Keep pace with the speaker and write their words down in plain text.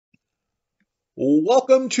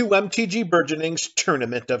Welcome to MTG Burgeoning's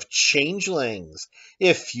Tournament of Changelings.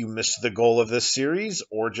 If you missed the goal of this series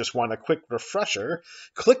or just want a quick refresher,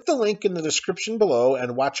 click the link in the description below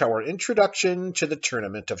and watch our introduction to the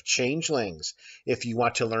Tournament of Changelings. If you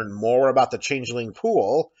want to learn more about the Changeling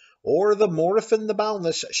pool, or the Morphin the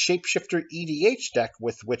Boundless Shapeshifter EDH deck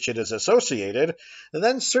with which it is associated,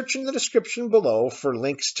 then search in the description below for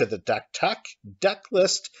links to the deck tech, deck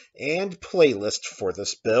list, and playlist for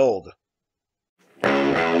this build.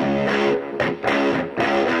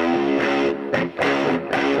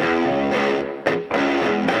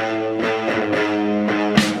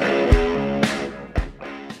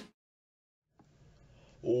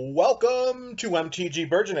 Welcome to MTG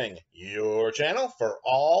Burgeoning, your channel for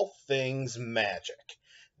all things magic.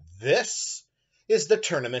 This is the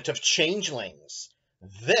Tournament of Changelings.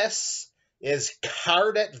 This is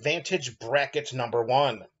Card Advantage Bracket number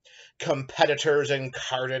 1. Competitors in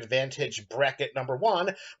Card Advantage Bracket number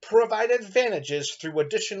 1 provide advantages through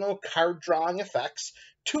additional card drawing effects,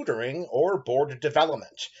 tutoring, or board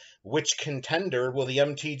development. Which contender will the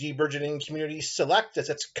MTG Burgeoning community select as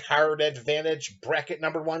its Card Advantage Bracket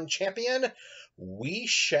number 1 champion? We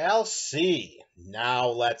shall see. Now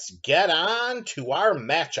let's get on to our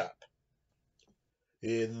matchup.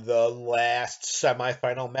 In the last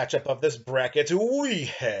semifinal matchup of this bracket, we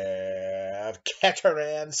have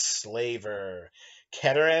Cataran Slaver.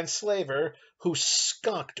 Cataran Slaver, who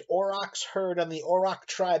skunked Aurochs Herd and the Auroch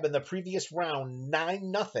tribe in the previous round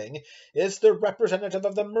 9-0, is the representative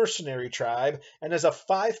of the Mercenary tribe and is a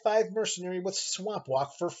 5/5 mercenary with Swamp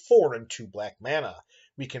Walk for 4 and 2 black mana.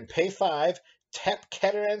 We can pay 5, tap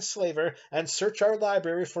Cataran Slaver, and search our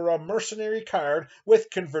library for a mercenary card with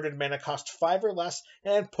converted mana cost 5 or less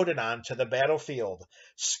and put it onto the battlefield.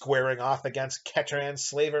 Squaring off against Cataran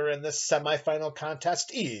Slaver in this semifinal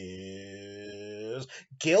contest is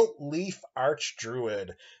Gilt-Leaf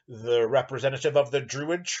Archdruid, the representative of the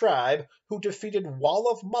Druid tribe, who defeated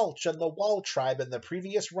Wall of Mulch and the Wall tribe in the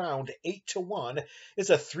previous round 8-1, is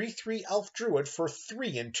a 3/3 elf druid for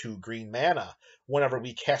 3 and 2 green mana. Whenever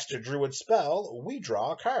we cast a druid spell, we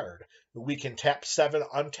draw a card. We can tap 7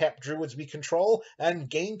 untapped druids we control and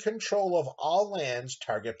gain control of all lands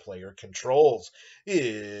target player controls.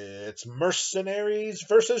 It's Mercenaries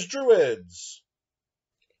versus Druids.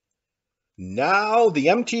 Now the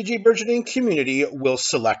MTG Burgeoning community will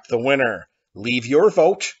select the winner. Leave your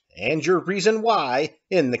vote and your reason why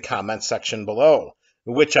in the comment section below.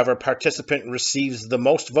 Whichever participant receives the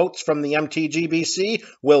most votes from the MTGBC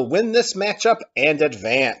will win this matchup and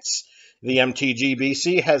advance. The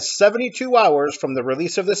MTGBC has 72 hours from the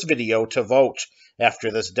release of this video to vote. After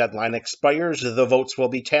this deadline expires, the votes will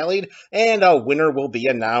be tallied and a winner will be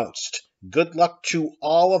announced. Good luck to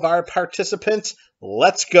all of our participants.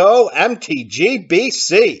 Let's go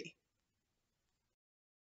MTGBC!